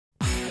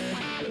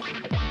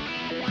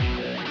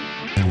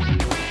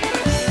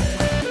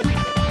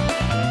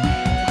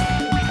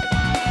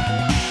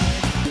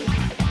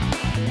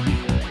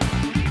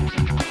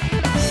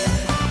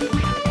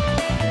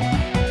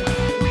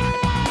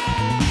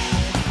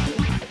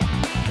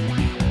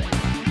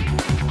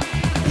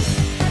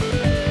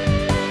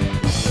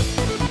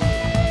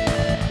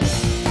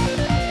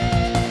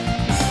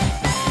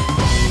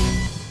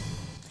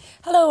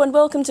Hello and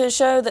welcome to a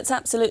show that's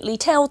absolutely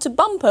tail to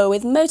bumper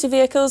with motor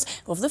vehicles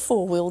of the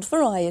four-wheeled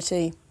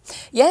variety.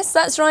 Yes,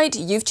 that's right,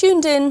 you've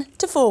tuned in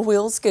to Four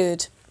Wheels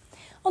Good.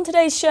 On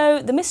today's show,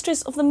 the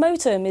mistress of the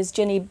motor, Ms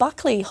Ginny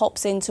Buckley,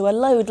 hops into a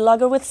load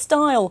lugger with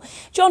style.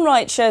 John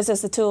Wright shows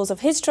us the tools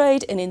of his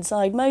trade in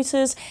Inside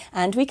Motors,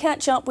 and we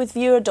catch up with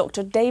viewer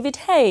Dr David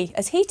Hay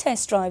as he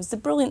test drives the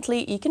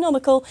brilliantly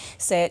economical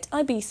Seat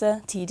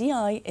Ibiza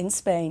TDi in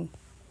Spain.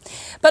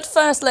 But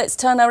first, let's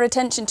turn our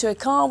attention to a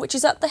car which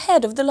is at the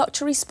head of the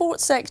luxury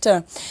sports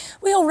sector.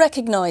 We all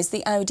recognise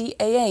the Audi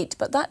A8,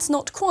 but that's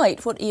not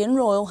quite what Ian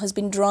Royle has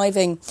been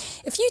driving.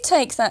 If you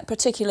take that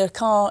particular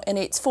car in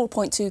its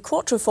 4.2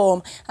 Quattro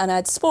form and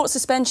add sport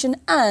suspension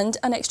and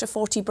an extra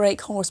 40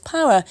 brake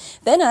horsepower,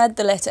 then add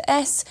the letter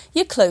S,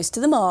 you're close to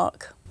the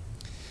mark.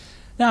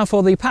 Now,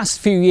 for the past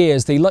few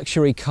years, the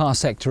luxury car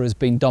sector has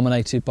been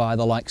dominated by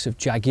the likes of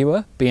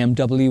Jaguar,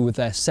 BMW with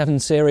their 7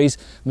 Series,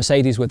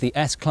 Mercedes with the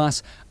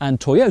S-Class and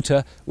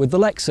Toyota with the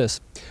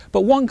Lexus.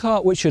 But one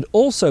car which should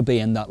also be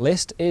in that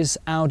list is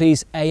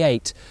Audi's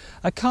A8,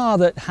 a car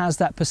that has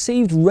that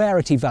perceived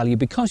rarity value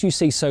because you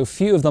see so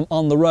few of them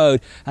on the road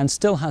and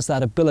still has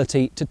that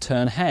ability to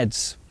turn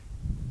heads.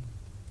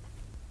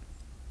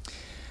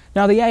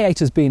 Now, the A8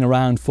 has been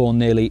around for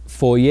nearly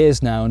 4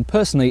 years now, and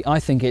personally I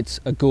think it's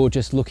a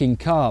gorgeous looking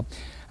car.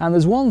 And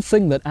there's one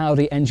thing that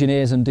Audi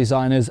engineers and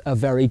designers are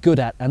very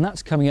good at, and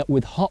that's coming up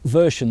with hot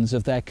versions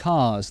of their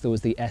cars. There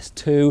was the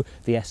S2,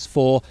 the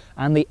S4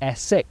 and the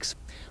S6.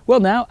 Well,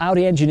 now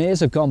Audi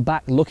engineers have gone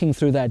back looking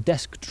through their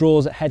desk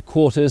drawers at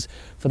headquarters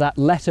for that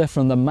letter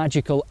from the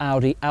magical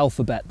Audi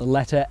alphabet, the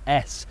letter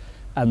S.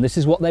 And this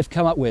is what they've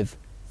come up with,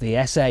 the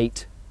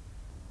S8.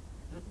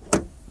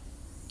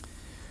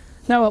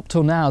 Now, up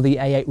till now, the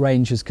A8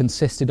 range has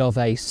consisted of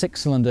a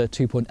 6-cylinder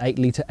 2.8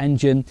 litre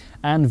engine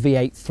and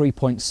V8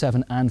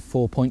 3.7 and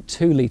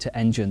 4.2 litre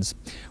engines.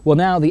 Well,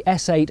 now the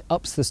S8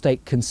 ups the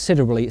stake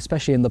considerably,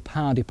 especially in the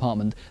power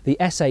department. The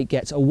S8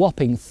 gets a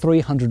whopping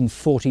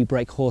 340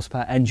 brake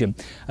horsepower engine,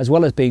 as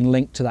well as being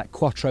linked to that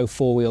Quattro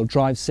 4-wheel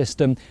drive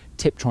system,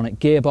 Tiptronic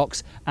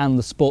gearbox and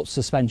the sports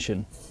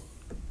suspension.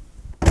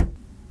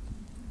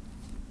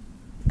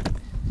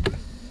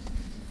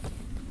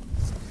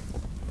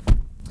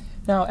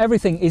 Now,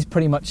 everything is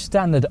pretty much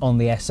standard on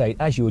the S8,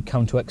 as you would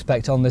come to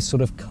expect on this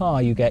sort of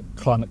car. You get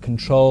climate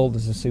control,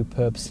 there's a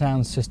superb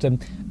sound system,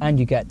 and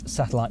you get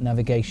satellite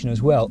navigation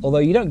as well. Although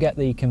you don't get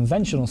the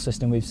conventional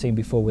system we've seen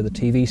before with a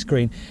TV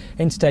screen.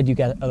 Instead, you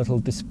get a little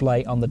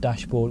display on the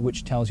dashboard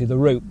which tells you the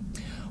route.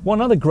 One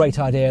other great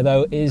idea,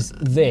 though, is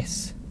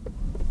this.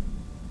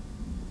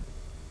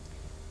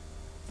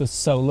 The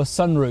solar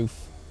sunroof.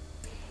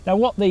 Now,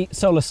 what the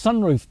solar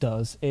sunroof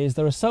does is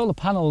there are solar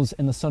panels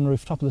in the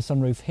sunroof, top of the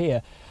sunroof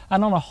here,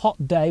 and on a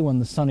hot day when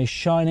the sun is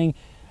shining,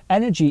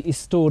 energy is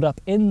stored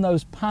up in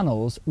those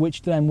panels,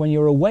 which then, when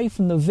you're away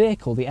from the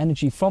vehicle, the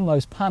energy from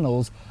those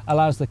panels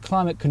allows the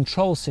climate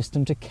control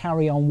system to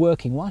carry on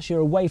working whilst you're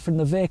away from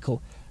the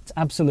vehicle. It's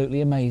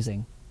absolutely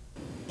amazing.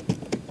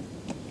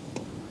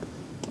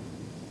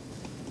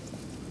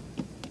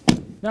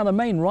 Now, the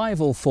main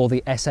rival for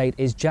the S8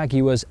 is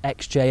Jaguar's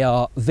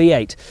XJR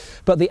V8,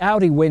 but the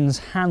Audi wins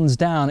hands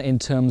down in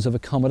terms of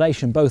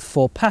accommodation, both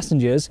for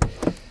passengers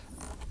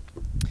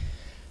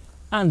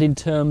and in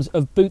terms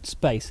of boot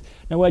space.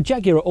 Now, where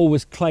Jaguar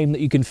always claim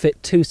that you can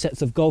fit 2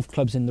 sets of golf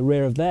clubs in the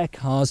rear of their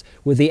cars,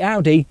 with the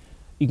Audi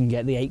you can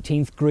get the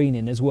 18th green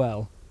in as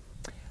well.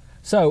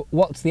 So,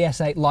 what's the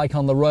S8 like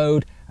on the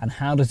road and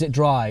how does it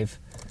drive?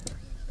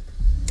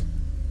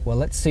 Well,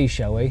 let's see,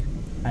 shall we?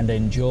 And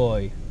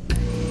enjoy.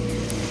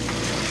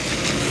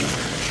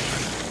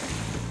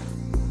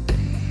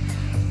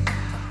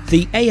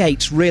 The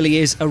A8 really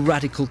is a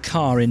radical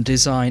car in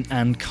design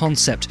and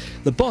concept.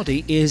 The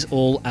body is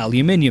all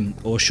aluminium,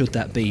 or should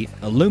that be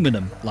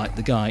aluminum, like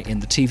the guy in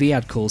the TV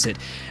ad calls it,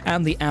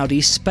 and the Audi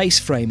space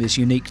frame is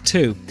unique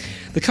too.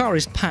 The car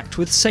is packed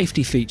with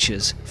safety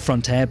features: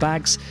 front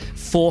airbags,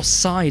 4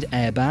 side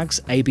airbags,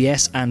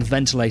 ABS and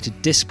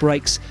ventilated disc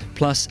brakes,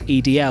 plus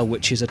EDL,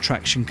 which is a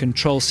traction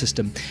control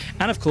system,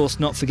 and of course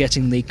not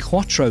forgetting the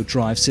Quattro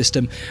drive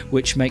system,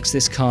 which makes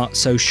this car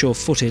so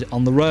sure-footed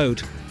on the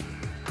road.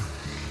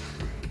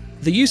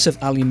 The use of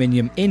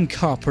aluminium in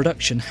car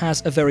production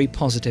has a very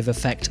positive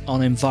effect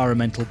on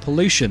environmental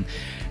pollution,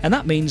 and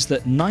that means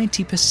that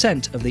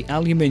 90% of the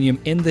aluminium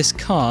in this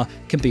car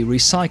can be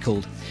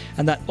recycled,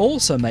 and that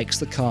also makes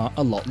the car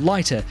a lot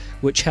lighter,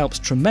 which helps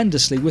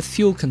tremendously with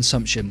fuel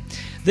consumption.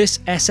 This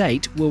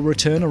S8 will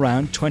return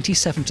around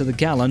 27 to the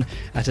gallon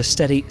at a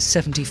steady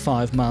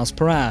 75 miles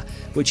per hour,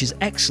 which is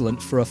excellent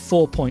for a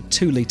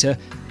 4.2 litre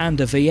and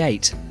a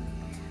V8.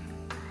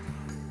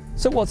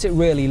 So what's it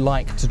really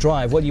like to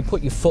drive? Well, you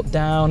put your foot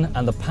down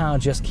and the power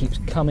just keeps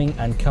coming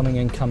and coming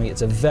and coming.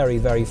 It's a very,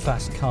 very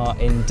fast car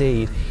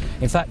indeed.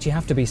 In fact, you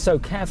have to be so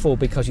careful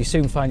because you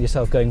soon find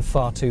yourself going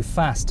far too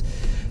fast.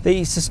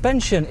 The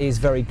suspension is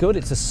very good.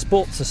 It's a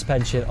sport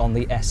suspension on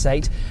the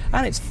S8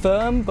 and it's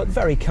firm but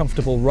very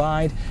comfortable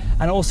ride,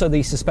 and also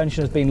the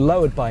suspension has been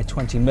lowered by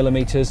 20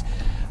 millimeters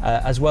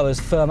as well as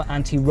firm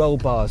anti-roll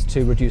bars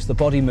to reduce the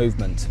body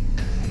movement.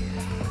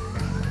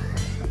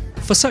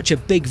 For such a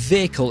big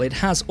vehicle, it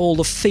has all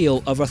the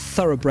feel of a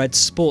thoroughbred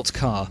sports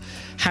car.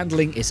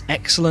 Handling is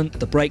excellent,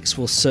 the brakes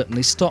will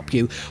certainly stop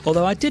you,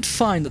 although I did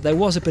find that there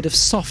was a bit of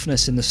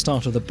softness in the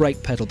start of the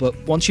brake pedal, but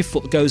once your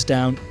foot goes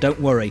down, don't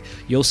worry,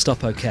 you'll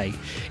stop okay.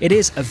 It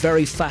is a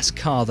very fast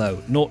car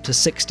though, 0 to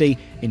 60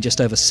 in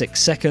just over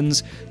 6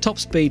 seconds, top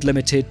speed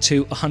limited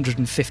to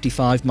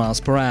 155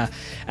 miles per hour,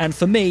 and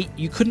for me,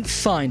 you couldn't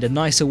find a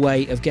nicer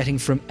way of getting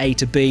from A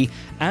to B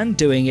and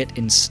doing it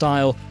in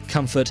style,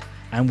 comfort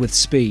and with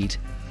speed.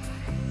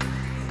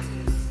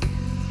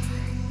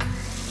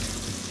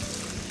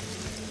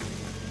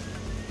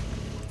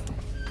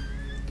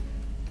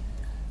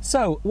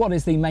 So, what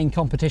is the main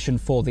competition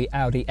for the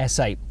Audi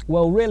S8?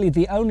 Well, really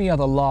the only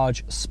other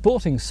large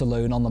sporting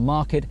saloon on the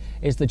market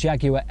is the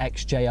Jaguar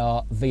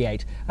XJR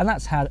V8, and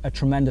that's had a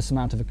tremendous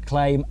amount of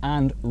acclaim,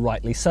 and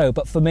rightly so.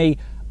 But for me,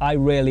 I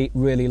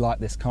really like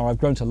this car. I've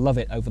grown to love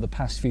it over the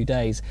past few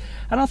days.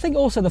 And I think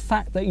also the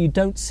fact that you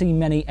don't see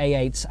many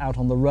A8s out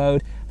on the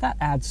road, that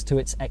adds to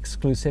its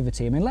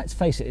exclusivity. I mean, let's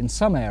face it, in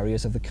some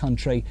areas of the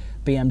country,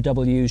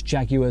 BMWs,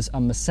 Jaguars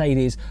and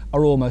Mercedes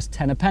are almost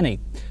 10 a penny.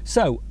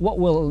 So what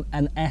will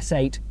an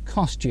S8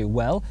 cost you?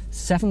 Well,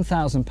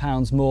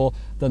 £7,000 more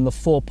than the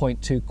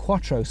 4.2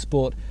 Quattro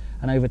Sport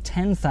and over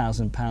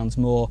 £10,000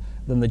 more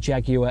than the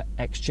Jaguar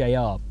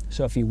XJR.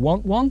 So if you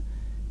want one,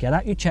 get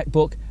out your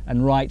checkbook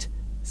and write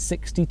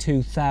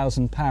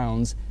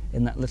 £62,000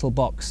 in that little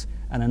box,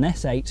 and an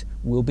S8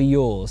 will be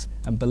yours,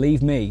 and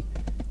believe me,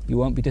 you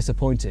won't be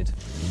disappointed.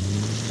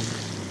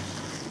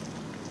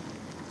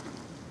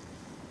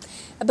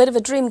 A bit of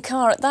a dream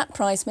car at that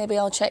price. Maybe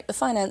I'll check the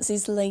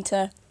finances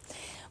later.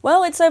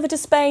 Well, it's over to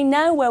Spain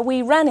now, where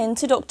we ran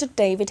into Dr.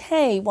 David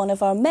Hay, one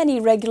of our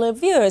many regular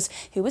viewers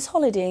who was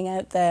holidaying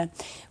out there.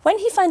 When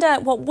he found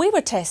out what we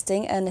were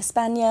testing in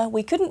España,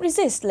 we couldn't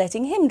resist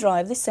letting him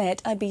drive the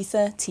Seat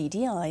Ibiza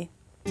TDi.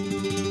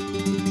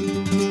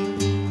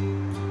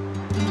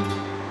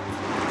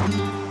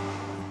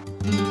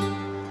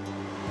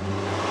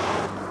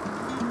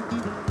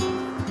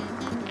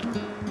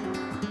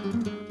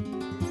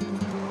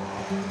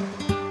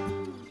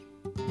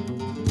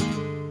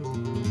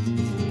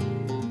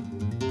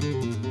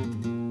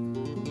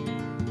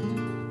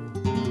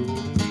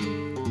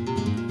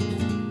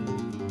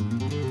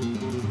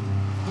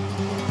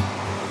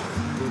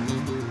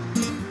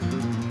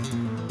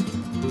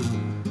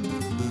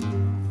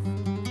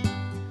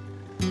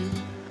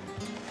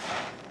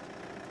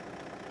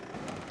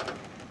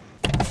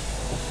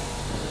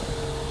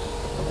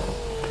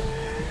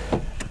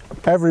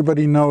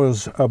 Everybody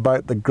knows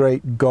about the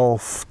great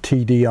Golf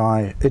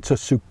TDi. It's a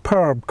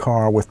superb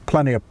car with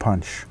plenty of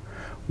punch.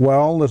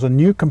 Well, there's a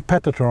new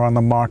competitor on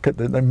the market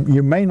that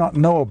you may not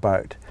know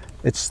about.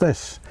 It's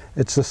this.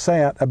 It's the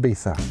Seat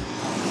Ibiza.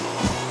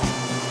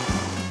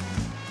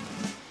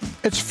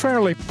 It's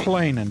fairly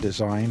plain in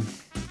design.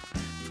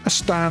 A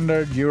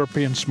standard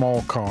European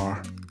small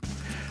car.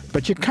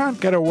 But you can't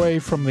get away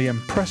from the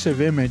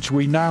impressive image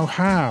we now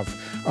have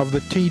of the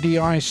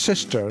TDi's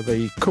sister,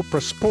 the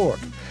Cupra Sport,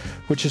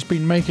 which has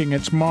been making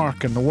its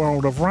mark in the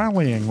world of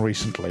rallying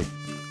recently.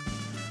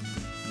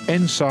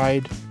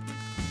 Inside,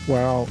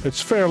 well, it's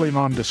fairly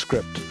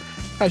nondescript.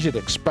 As you'd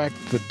expect,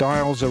 the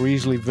dials are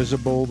easily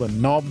visible, the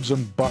knobs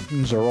and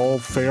buttons are all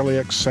fairly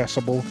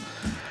accessible,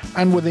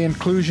 and with the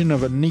inclusion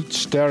of a neat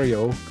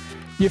stereo,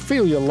 you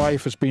feel your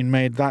life has been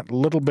made that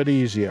little bit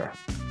easier.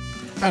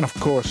 And of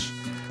course,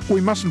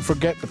 we mustn't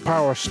forget the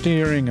power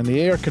steering and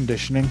the air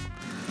conditioning.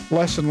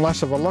 Less and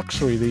less of a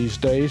luxury these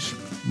days,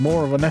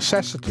 more of a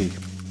necessity.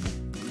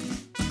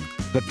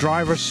 The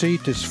driver's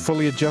seat is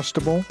fully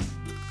adjustable,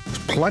 there's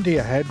plenty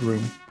of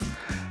headroom.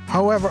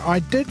 However, I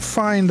did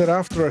find that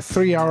after a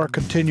 3-hour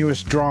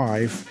continuous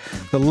drive,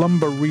 the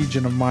lumbar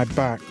region of my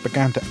back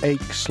began to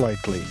ache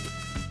slightly.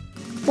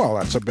 Well,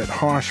 that's a bit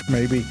harsh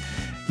maybe.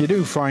 You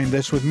do find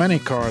this with many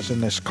cars in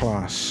this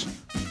class.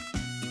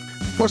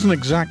 It wasn't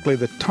exactly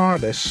the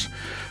TARDIS,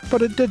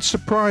 but it did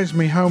surprise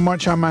me how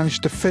much I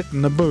managed to fit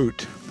in the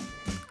boot.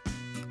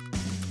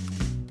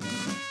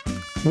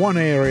 One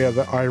area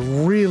that I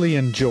really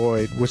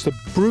enjoyed was the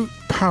brute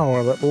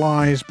power that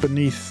lies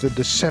beneath the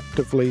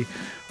deceptively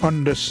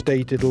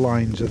understated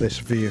lines of this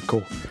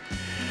vehicle.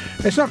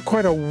 It's not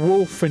quite a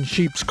wolf in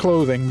sheep's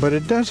clothing, but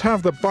it does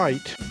have the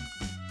bite.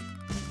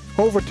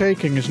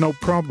 Overtaking is no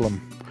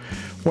problem.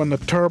 When the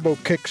turbo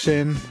kicks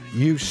in,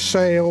 you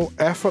sail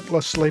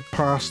effortlessly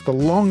past the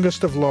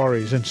longest of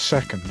lorries in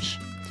seconds.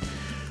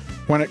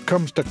 When it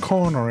comes to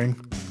cornering,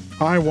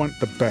 I want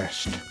the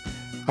best.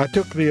 I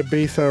took the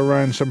Ibiza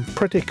around some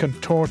pretty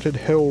contorted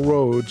hill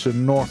roads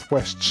in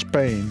northwest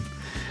Spain,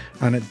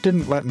 and it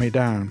didn't let me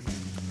down.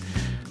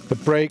 The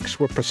brakes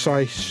were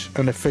precise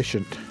and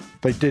efficient.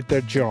 They did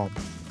their job.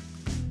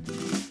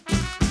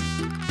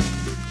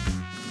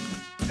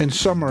 In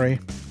summary,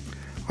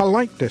 I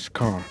liked this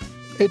car.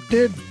 It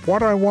did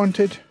what I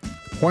wanted,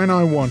 when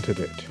I wanted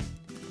it.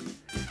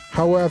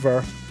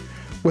 However,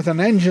 with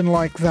an engine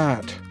like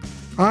that,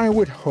 I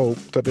would hope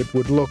that it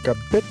would look a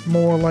bit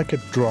more like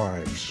it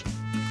drives.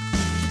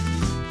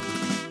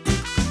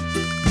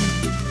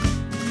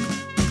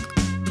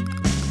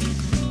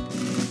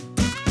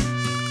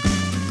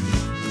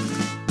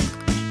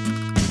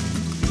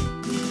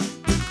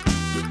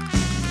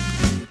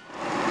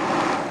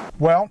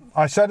 Well,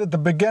 I said at the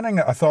beginning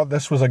that I thought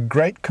this was a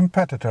great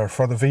competitor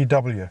for the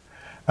VW.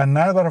 And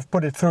now that I've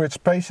put it through its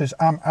paces,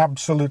 I'm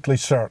absolutely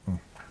certain.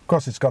 Of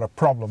course, it's got a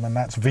problem, and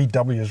that's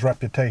VW's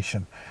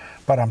reputation.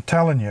 But I'm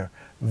telling you,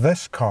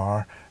 this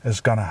car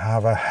is going to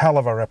have a hell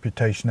of a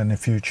reputation in the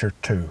future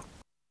too.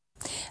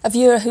 A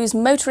viewer whose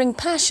motoring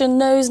passion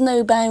knows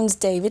no bounds,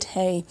 David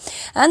Hay.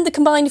 And the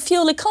combined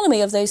fuel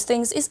economy of those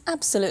things is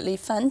absolutely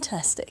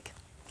fantastic.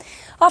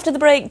 After the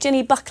break,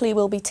 Ginny Buckley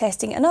will be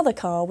testing another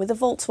car with a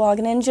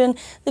Volkswagen engine,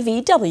 the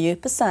VW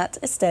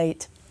Passat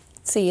estate.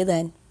 See you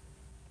then.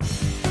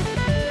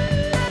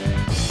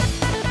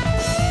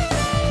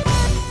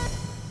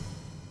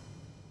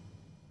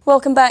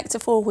 Welcome back to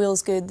Four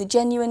Wheels Good, the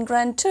genuine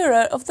grand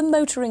tourer of the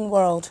motoring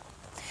world.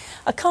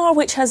 A car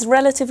which has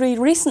relatively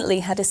recently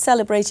had a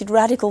celebrated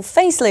radical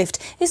facelift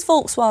is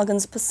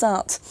Volkswagen's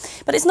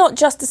Passat. But it's not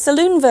just the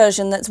saloon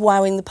version that's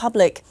wowing the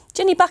public.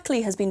 Ginny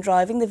Buckley has been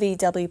driving the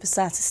VW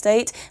Passat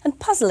estate and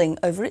puzzling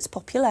over its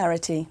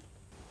popularity.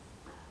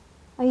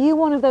 Are you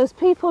one of those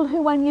people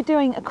who, when you're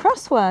doing a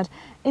crossword,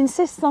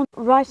 insists on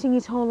writing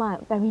it all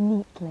out very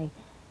neatly,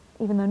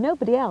 even though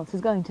nobody else is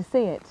going to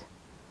see it?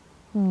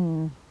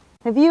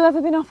 Have you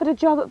ever been offered a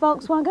job at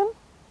Volkswagen?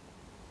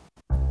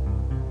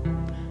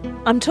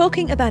 I'm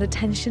talking about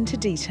attention to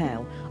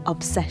detail,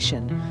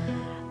 obsession,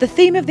 the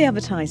theme of the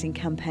advertising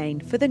campaign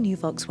for the new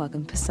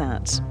Volkswagen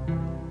Passat.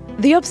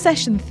 The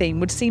obsession theme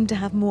would seem to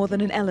have more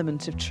than an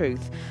element of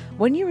truth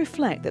when you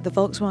reflect that the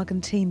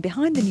Volkswagen team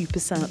behind the new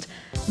Passat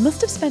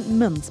must have spent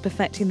months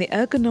perfecting the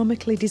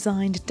ergonomically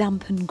designed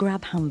damp and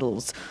grab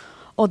handles,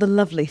 or the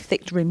lovely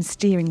thick-rimmed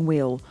steering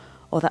wheel,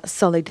 or that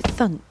solid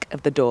thunk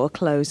of the door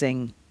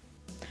closing.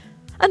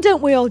 And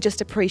don't we all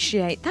just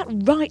appreciate that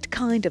right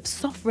kind of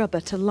soft rubber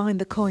to line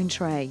the coin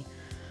tray?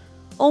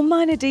 All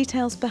minor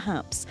details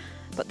perhaps,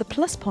 but the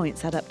plus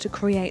points add up to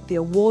create the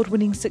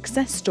award-winning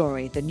success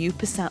story the new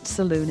Passat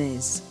saloon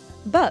is.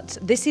 But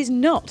this is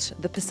not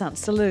the Passat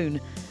saloon.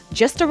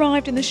 Just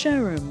arrived in the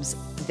showrooms,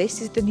 this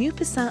is the new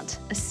Passat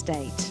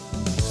estate.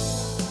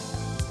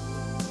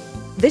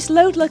 This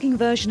load-lugging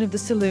version of the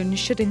saloon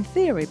should in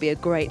theory be a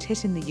great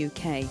hit in the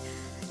UK,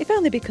 if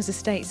only because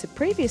estates of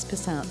previous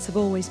Passats have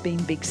always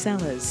been big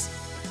sellers.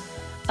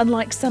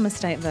 Unlike some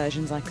estate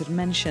versions I could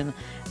mention,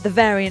 the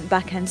variant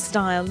back-end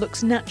style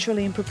looks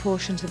naturally in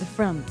proportion to the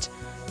front.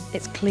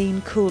 Its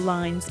clean, cool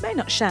lines may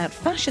not shout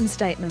fashion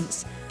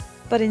statements,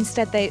 but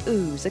instead they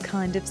ooze a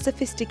kind of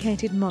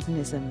sophisticated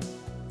modernism.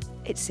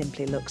 It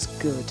simply looks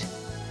good.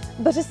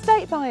 But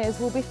estate buyers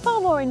will be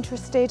far more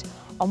interested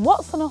on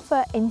what's on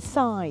offer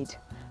inside,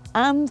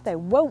 and they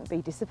won't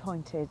be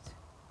disappointed.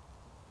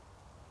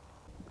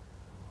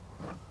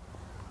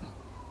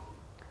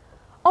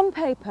 On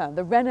paper,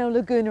 the Renault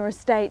Laguna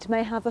estate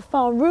may have a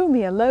far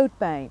roomier load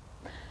bay,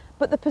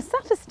 but the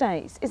Passat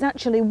estate is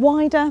actually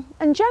wider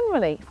and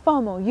generally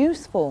far more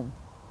useful.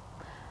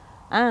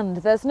 And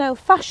there's no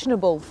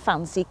fashionable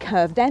fancy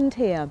curved end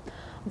here.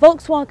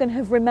 Volkswagen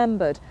have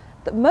remembered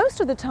that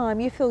most of the time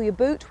you fill your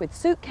boot with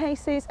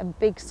suitcases and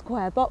big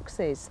square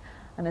boxes,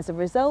 and as a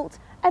result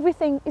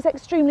everything is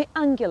extremely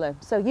angular,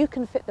 so you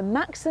can fit the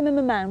maximum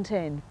amount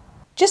in.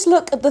 Just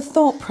look at the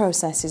thought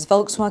processes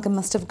Volkswagen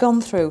must have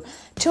gone through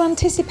to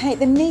anticipate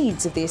the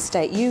needs of the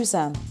estate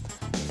user.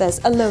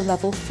 There's a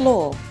low-level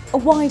floor, a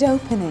wide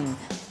opening,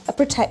 a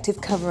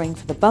protective covering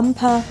for the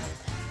bumper,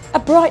 a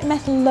bright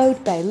metal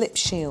load bay lip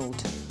shield.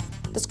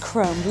 There's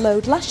chromed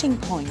load lashing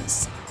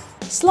points,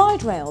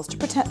 slide rails to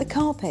protect the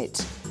carpet,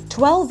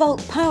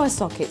 12-volt power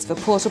sockets for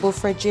portable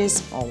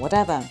fridges or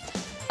whatever.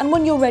 And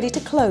when you're ready to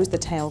close the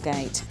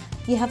tailgate,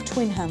 you have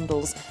twin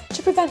handles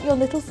to prevent your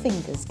little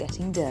fingers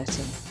getting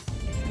dirty.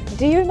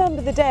 Do you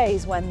remember the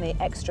days when the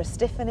extra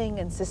stiffening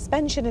and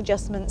suspension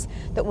adjustments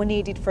that were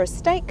needed for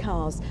estate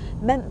cars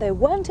meant they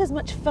weren't as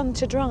much fun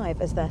to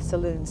drive as their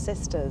saloon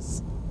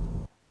sisters?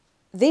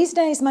 These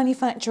days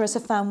manufacturers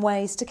have found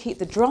ways to keep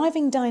the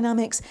driving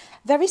dynamics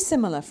very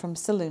similar from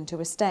saloon to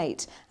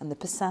estate, and the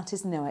Passat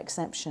is no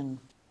exception.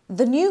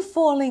 The new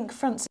 4-link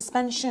front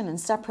suspension and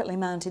separately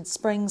mounted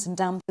springs and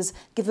dampers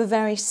give a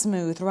very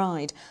smooth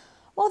ride.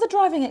 While the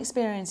driving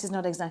experience is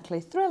not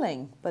exactly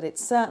thrilling, but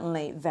it's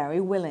certainly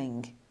very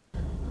willing.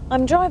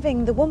 I'm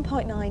driving the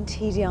 1.9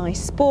 TDi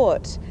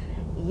Sport.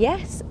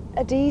 Yes,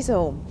 a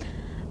diesel,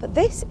 but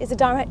this is a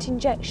direct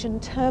injection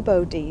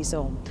turbo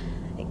diesel.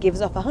 It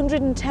gives off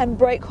 110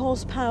 brake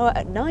horsepower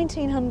at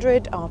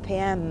 1900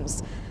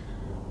 RPMs.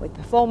 With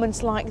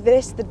performance like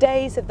this, the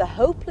days of the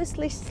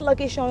hopelessly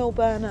sluggish oil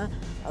burner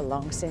are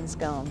long since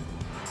gone.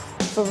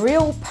 For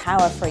real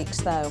power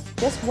freaks though,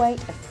 just wait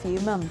a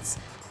few months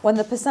when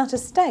the Passat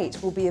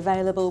estate will be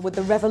available with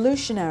the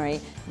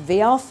revolutionary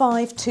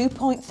VR5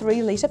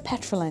 2.3 litre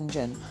petrol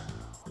engine,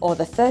 or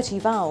the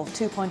 30-valve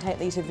 2.8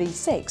 litre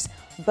V6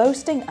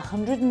 boasting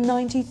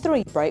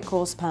 193 brake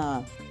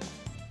horsepower.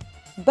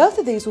 Both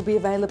of these will be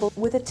available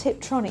with a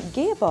Tiptronic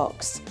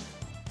gearbox.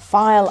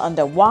 File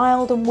under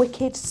wild and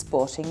wicked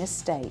sporting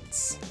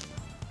estates.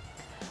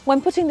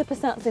 When putting the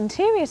Passat's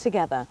interior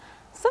together,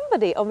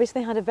 somebody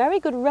obviously had a very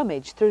good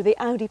rummage through the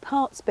Audi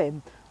parts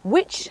bin,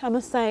 which I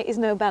must say is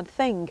no bad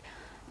thing.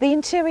 The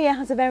interior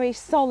has a very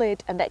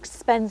solid and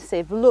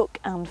expensive look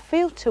and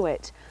feel to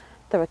it.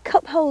 There are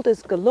cup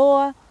holders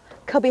galore,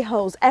 cubby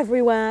holes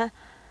everywhere,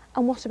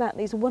 and what about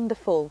these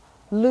wonderful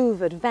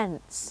louvered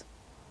vents?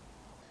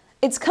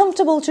 It's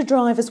comfortable to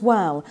drive as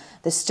well.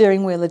 The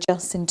steering wheel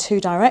adjusts in 2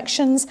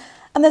 directions,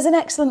 and there's an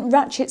excellent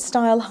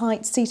ratchet-style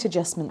height seat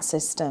adjustment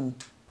system.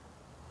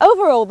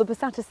 Overall, the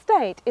Passat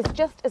Estate is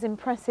just as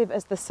impressive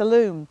as the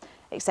saloon.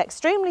 It's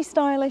extremely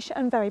stylish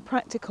and very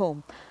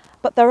practical.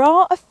 But there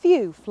are a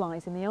few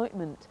flies in the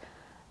ointment.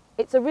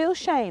 It's a real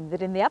shame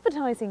that in the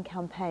advertising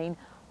campaign,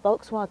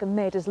 Volkswagen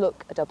made us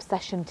look at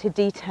obsession to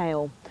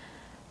detail.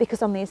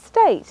 Because on the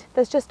Estate,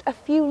 there's just a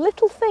few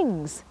little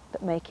things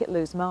that make it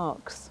lose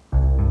marks.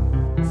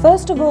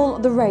 First of all,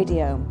 the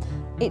radio.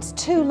 It's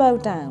too low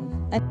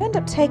down, and you end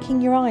up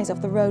taking your eyes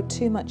off the road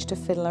too much to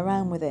fiddle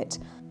around with it.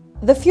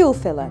 The fuel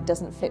filler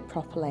doesn't fit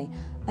properly,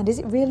 and is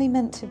it really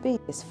meant to be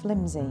this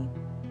flimsy?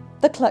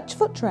 The clutch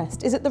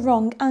footrest is at the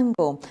wrong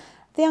angle.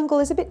 The angle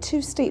is a bit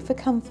too steep for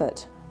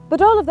comfort.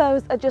 But all of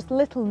those are just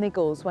little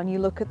niggles when you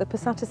look at the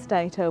Passat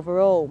Estate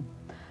overall.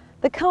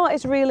 The car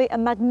is really a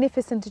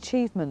magnificent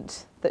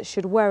achievement that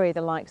should worry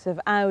the likes of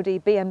Audi,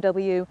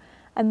 BMW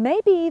and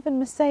maybe even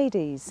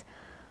Mercedes.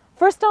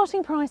 For a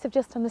starting price of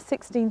just under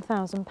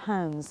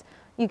 £16,000,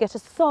 you get a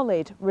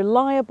solid,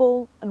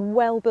 reliable and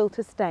well-built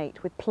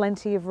estate with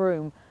plenty of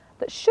room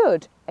that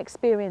should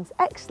experience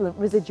excellent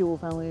residual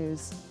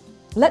values.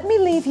 Let me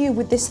leave you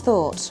with this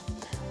thought.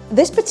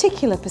 This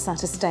particular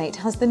Passat Estate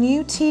has the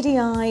new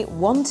TDi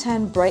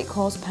 110 brake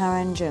horsepower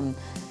engine,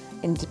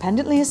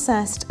 independently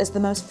assessed as the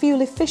most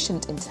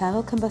fuel-efficient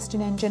internal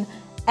combustion engine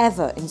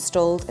ever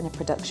installed in a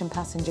production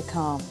passenger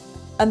car.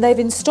 And they've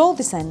installed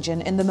this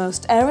engine in the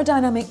most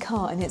aerodynamic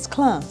car in its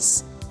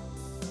class.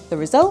 The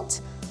result?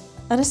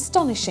 An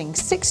astonishing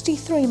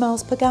 63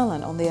 miles per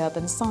gallon on the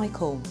urban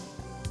cycle.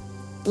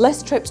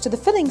 Less trips to the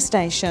filling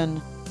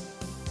station,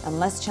 and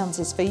less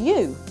chances for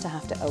you to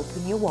have to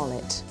open your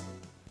wallet.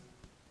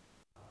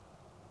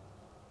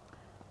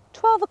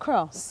 12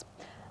 across,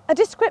 a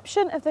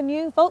description of the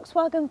new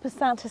Volkswagen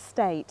Passat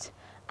Estate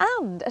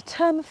and a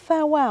term of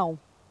farewell.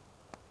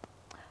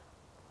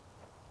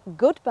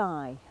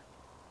 Goodbye.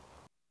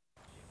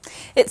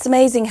 It's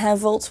amazing how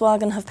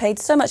Volkswagen have paid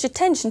so much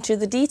attention to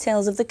the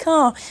details of the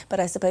car, but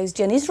I suppose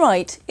Jenny's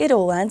right, it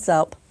all adds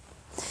up.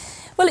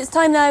 Well, it's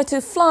time now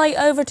to fly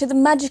over to the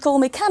magical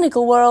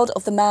mechanical world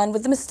of the man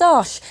with the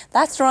moustache.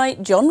 That's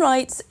right, John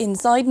Wright's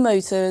Inside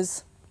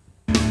Motors.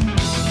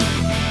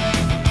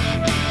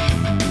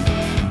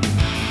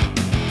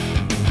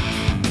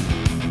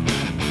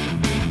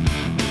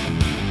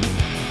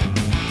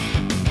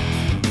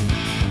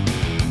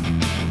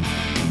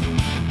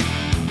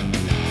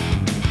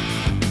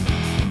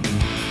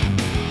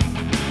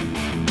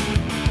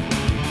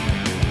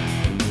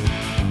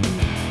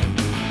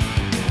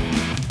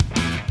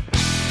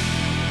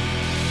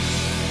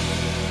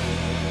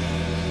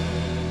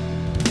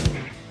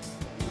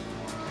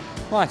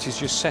 Right, he's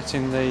just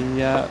setting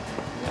the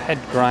head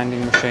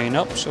grinding machine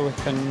up so we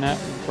can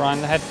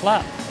grind the head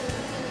flat.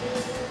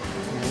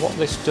 And what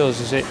this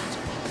does is it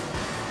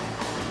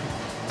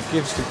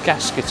gives the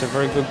gasket a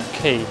very good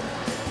key,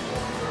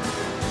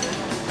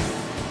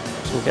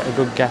 so we'll get a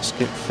good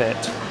gasket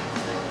fit.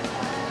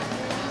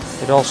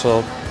 It also,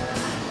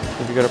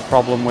 if you've got a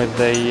problem with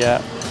the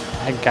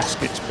head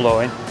gaskets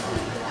blowing,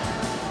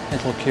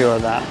 it'll cure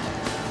that.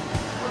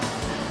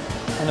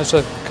 And as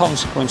a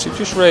consequence, it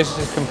just raises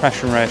the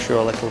compression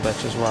ratio a little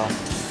bit as well.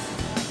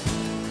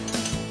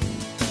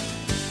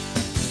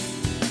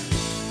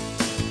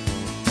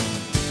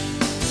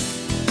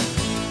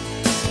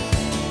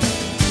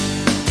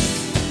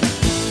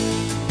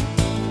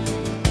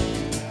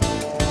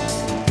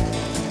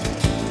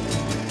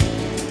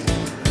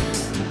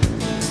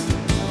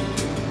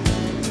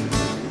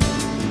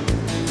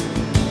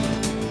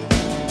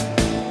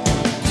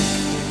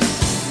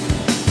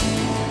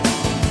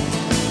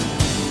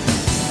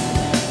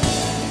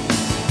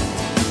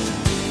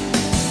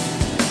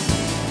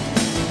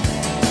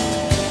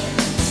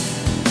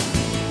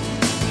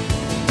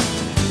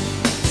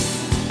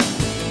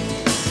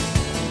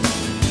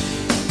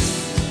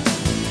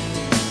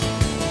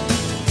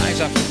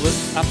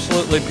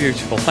 Absolutely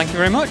beautiful. Thank you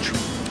very much.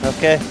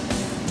 Okay.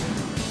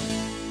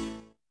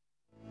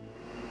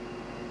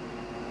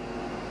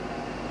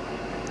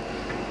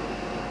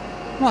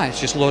 Right, it's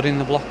just loading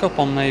the block up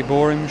on the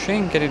boring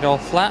machine, get it all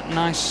flat,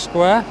 nice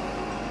square.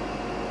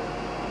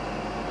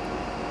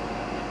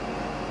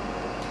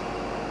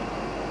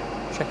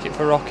 Check it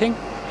for rocking.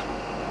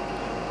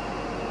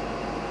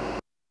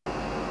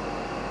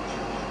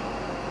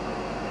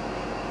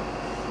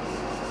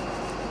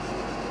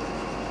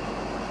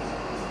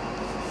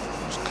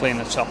 Clean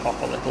the top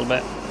off a little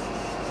bit,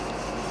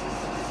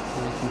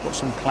 and you can put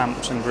some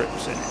clamps and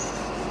grips in it.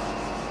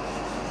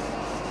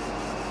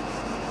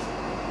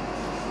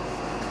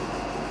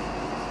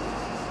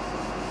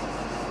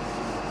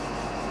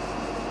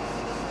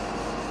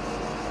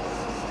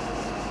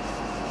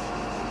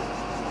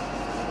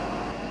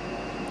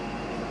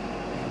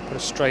 Put a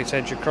straight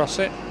edge across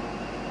it.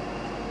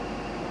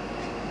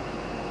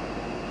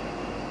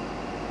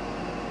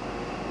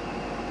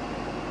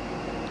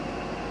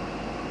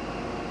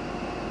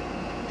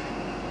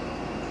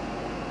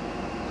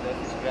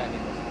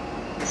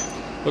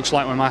 Looks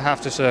like we might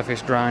have to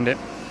surface grind it.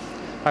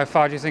 How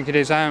far do you think it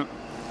is out?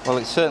 Well,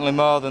 it's certainly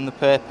more than the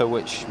paper,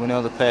 which we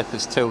know the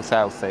paper's 2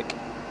 thou thick.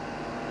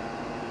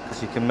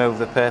 Because you can move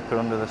the paper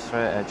under the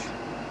straight edge.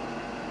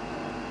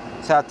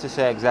 It's hard to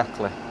say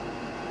exactly,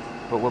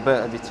 but we'll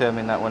better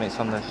determine that when it's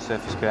on the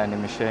surface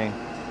grinding machine.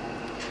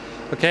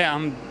 Okay,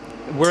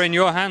 we're in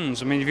your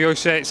hands. I mean, if you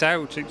say it's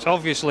out, it's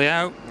obviously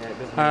out.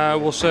 Yeah,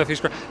 we'll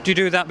surface grind. Do you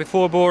do that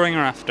before boring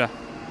or after?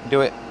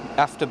 Do it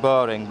after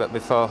boring, but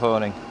before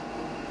honing.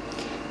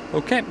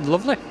 Okay,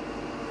 lovely.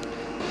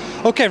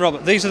 Okay,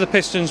 Robert, these are the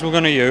pistons we're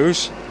going to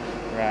use.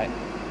 Right.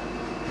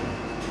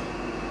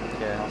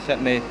 Okay, I'll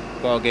set my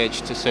bore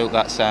gauge to suit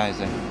that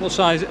sizing. What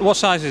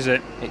size is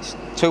it? It's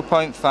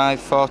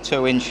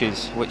 2.542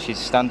 inches, which is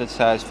standard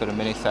size for a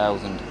Mini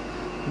 1000.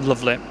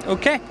 Lovely.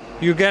 Okay,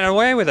 you get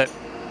away with it.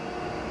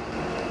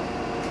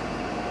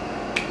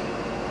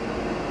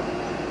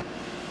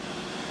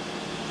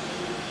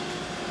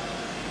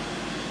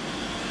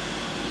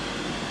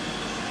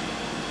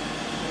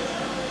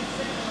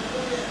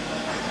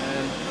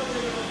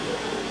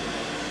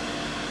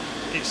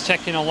 It's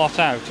taking a lot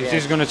out. It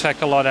is going to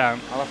take a lot out.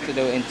 I'll have to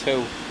do it in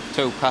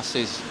two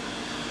passes,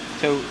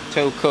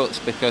 two cuts,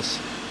 because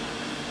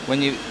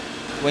when you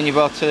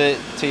go to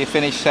your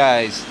finished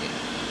size,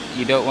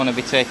 you don't want to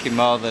be taking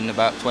more than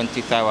about 20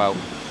 thou out,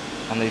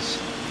 and there's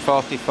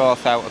 44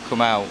 thou to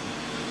come out,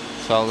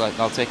 so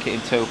I'll take it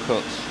in 2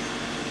 cuts.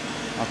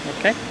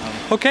 Okay.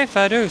 Okay,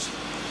 fair dues.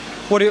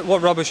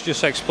 What Robert's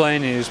just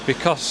explained is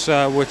because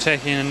we're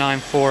taking a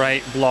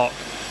 948 block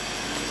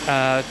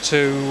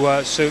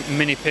to suit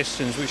mini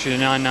pistons, which is a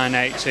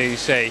 998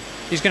 cc,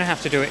 he's going to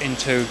have to do it in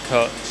 2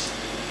 cuts.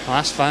 Well,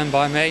 that's fine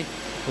by me,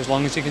 as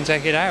long as he can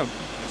take it out.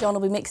 John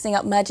will be mixing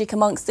up magic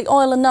amongst the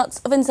oil and nuts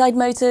of Inside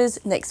Motors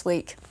next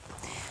week.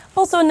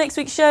 Also on next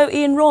week's show,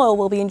 Ian Royle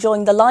will be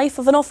enjoying the life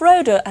of an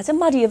off-roader at a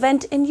muddy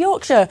event in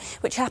Yorkshire,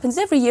 which happens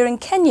every year in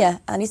Kenya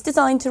and is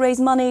designed to raise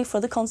money for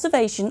the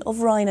conservation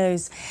of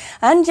rhinos.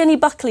 And Ginny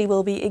Buckley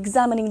will be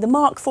examining the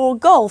Mark IV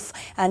Golf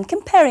and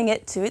comparing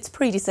it to its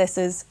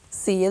predecessors.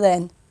 See you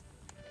then.